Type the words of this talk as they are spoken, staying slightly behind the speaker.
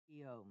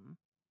home,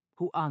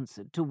 who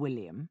answered to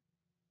William.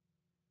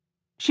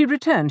 She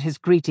returned his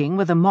greeting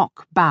with a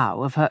mock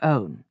bow of her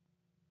own.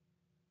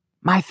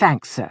 "My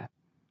thanks, sir.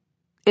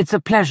 It's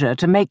a pleasure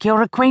to make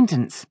your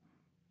acquaintance."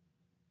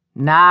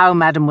 "Now,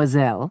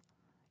 mademoiselle,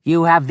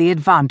 you have the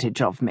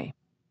advantage of me,"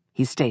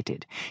 he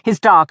stated,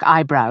 his dark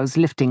eyebrows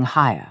lifting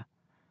higher.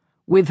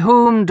 "With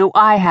whom do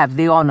I have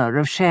the honor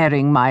of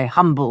sharing my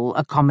humble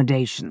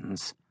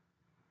accommodations?"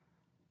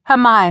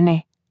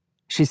 "Hermione,"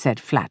 she said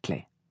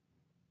flatly.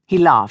 He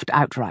laughed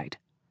outright.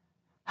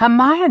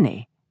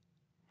 "Hermione?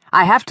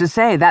 I have to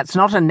say that's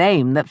not a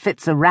name that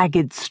fits a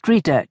ragged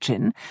street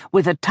urchin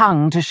with a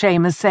tongue to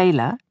shame a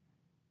sailor."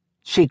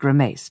 She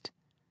grimaced.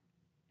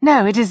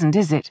 "No, it isn't,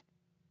 is it?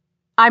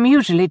 I'm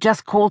usually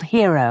just called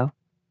Hero."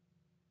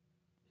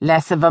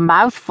 "Less of a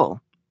mouthful,"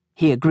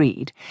 he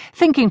agreed,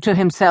 thinking to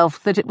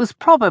himself that it was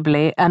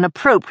probably an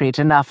appropriate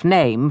enough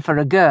name for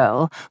a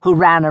girl who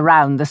ran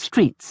around the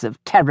streets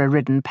of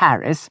terror-ridden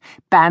Paris,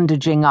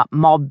 bandaging up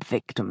mob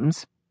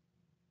victims.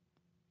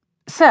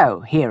 "So,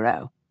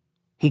 Hero,"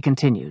 he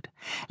continued,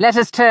 "let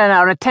us turn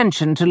our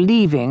attention to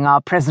leaving our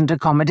present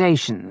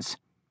accommodations."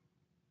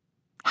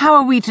 "How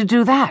are we to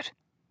do that?"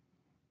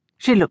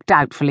 She looked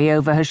doubtfully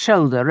over her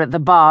shoulder at the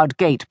barred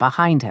gate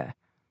behind her.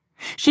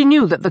 She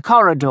knew that the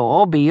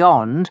corridor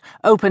beyond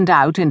opened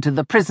out into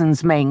the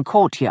prison's main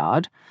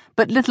courtyard,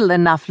 but little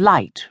enough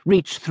light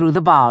reached through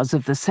the bars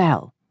of the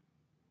cell.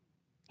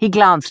 He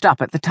glanced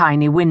up at the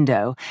tiny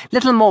window,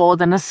 little more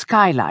than a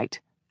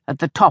skylight, at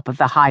the top of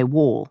the high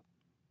wall.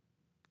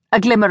 A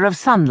glimmer of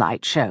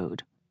sunlight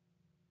showed.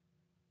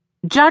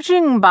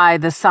 "Judging by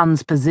the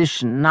sun's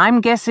position,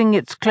 I'm guessing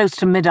it's close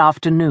to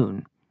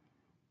mid-afternoon.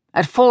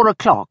 At 4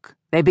 o'clock,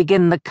 they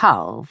begin the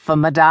cull for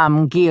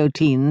Madame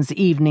Guillotine's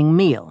evening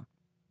meal.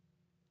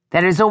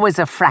 There is always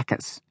a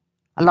fracas,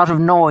 a lot of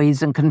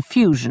noise and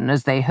confusion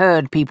as they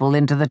herd people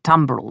into the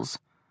tumbrils.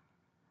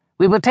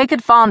 We will take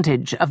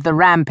advantage of the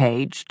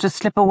rampage to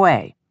slip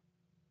away.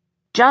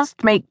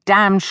 Just make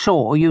damn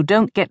sure you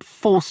don't get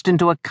forced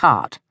into a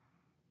cart.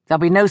 There'll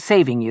be no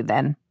saving you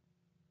then."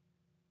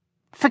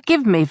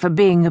 "Forgive me for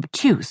being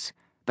obtuse,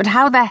 but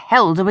how the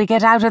hell do we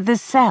get out of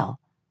this cell?"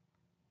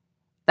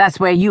 "That's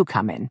where you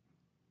come in.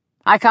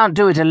 I can't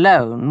do it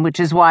alone, which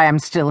is why I'm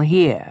still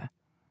here,"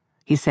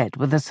 he said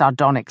with a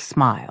sardonic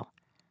smile.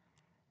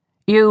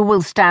 "You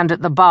will stand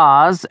at the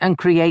bars and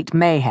create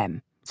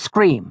mayhem,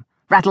 scream,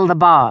 rattle the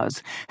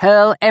bars,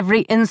 hurl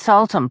every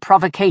insult and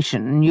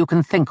provocation you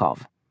can think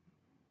of.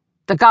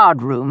 The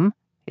guard room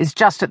is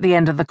just at the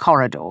end of the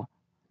corridor.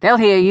 They'll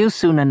hear you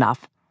soon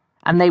enough,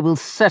 and they will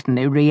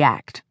certainly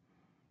react.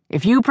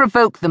 If you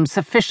provoke them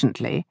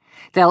sufficiently,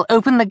 they'll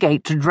open the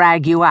gate to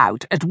drag you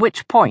out, at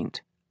which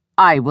point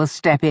I will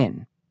step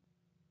in."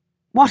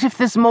 "What if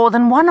there's more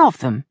than one of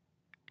them?"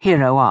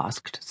 Hero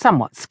asked,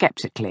 somewhat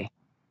skeptically.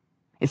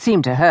 It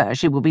seemed to her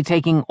she would be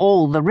taking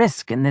all the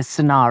risk in this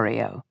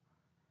scenario.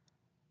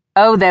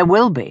 "Oh, there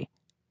will be,"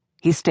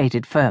 he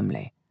stated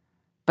firmly,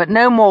 "but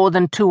no more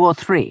than 2 or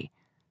 3,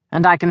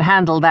 and I can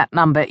handle that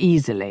number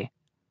easily."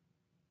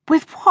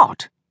 "With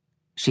what?"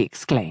 she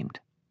exclaimed.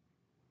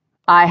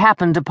 "I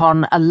happened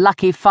upon a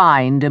lucky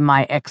find in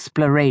my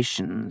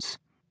explorations."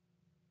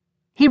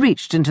 He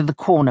reached into the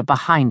corner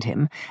behind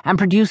him and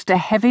produced a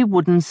heavy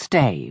wooden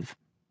stave.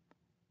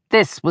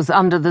 This was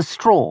under the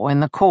straw in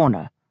the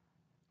corner.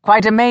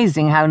 Quite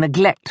amazing how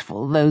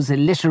neglectful those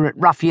illiterate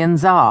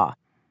ruffians are.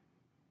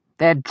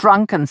 They're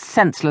drunk and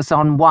senseless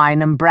on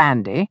wine and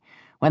brandy,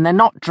 when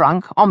they're not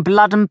drunk on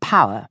blood and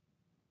power.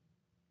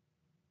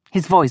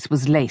 His voice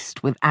was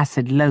laced with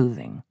acid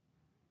loathing.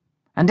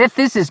 "And if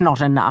this is not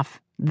enough,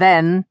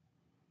 then—"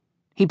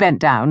 He bent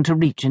down to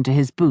reach into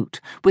his boot,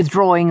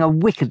 withdrawing a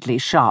wickedly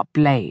sharp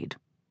blade.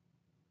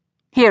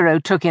 Hero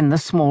took in the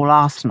small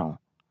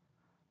arsenal.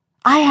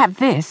 "I have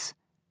this."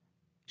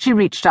 She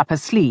reached up her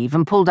sleeve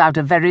and pulled out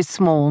a very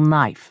small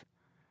knife.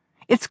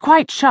 "It's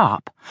quite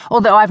sharp,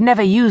 although I've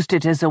never used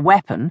it as a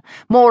weapon,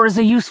 more as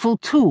a useful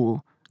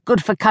tool,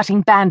 good for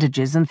cutting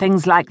bandages and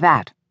things like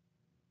that."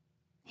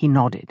 He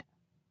nodded.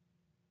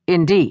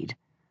 "Indeed,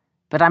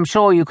 but I'm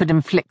sure you could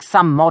inflict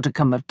some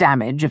modicum of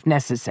damage if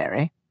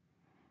necessary."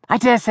 "I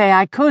dare say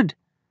I could,"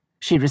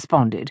 she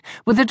responded,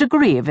 with a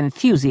degree of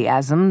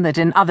enthusiasm that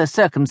in other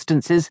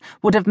circumstances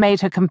would have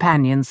made her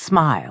companion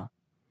smile.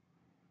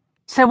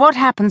 "So what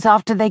happens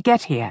after they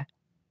get here?"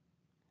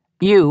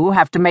 "You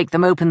have to make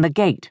them open the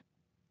gate,"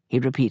 he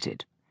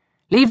repeated.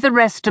 "Leave the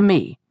rest to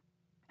me,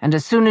 and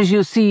as soon as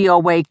you see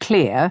your way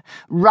clear,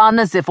 run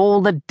as if all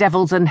the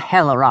devils in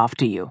hell are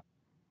after you.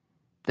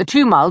 The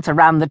tumult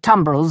around the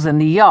tumbrils in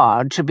the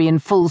yard should be in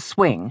full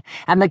swing,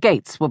 and the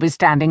gates will be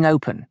standing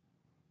open.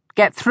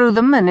 Get through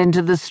them and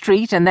into the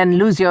street, and then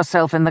lose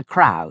yourself in the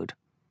crowd."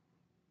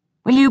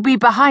 "Will you be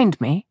behind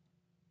me?"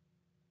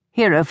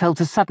 Hero felt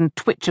a sudden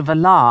twitch of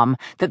alarm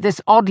that this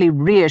oddly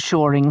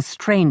reassuring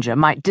stranger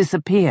might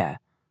disappear.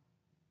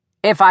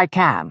 "If I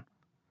can.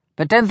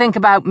 But don't think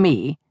about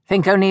me,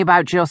 think only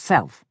about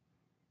yourself.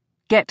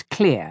 Get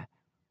clear,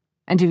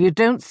 and if you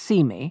don't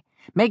see me,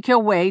 make your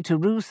way to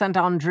Rue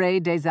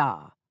Saint-André des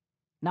Arts,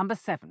 number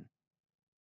 7.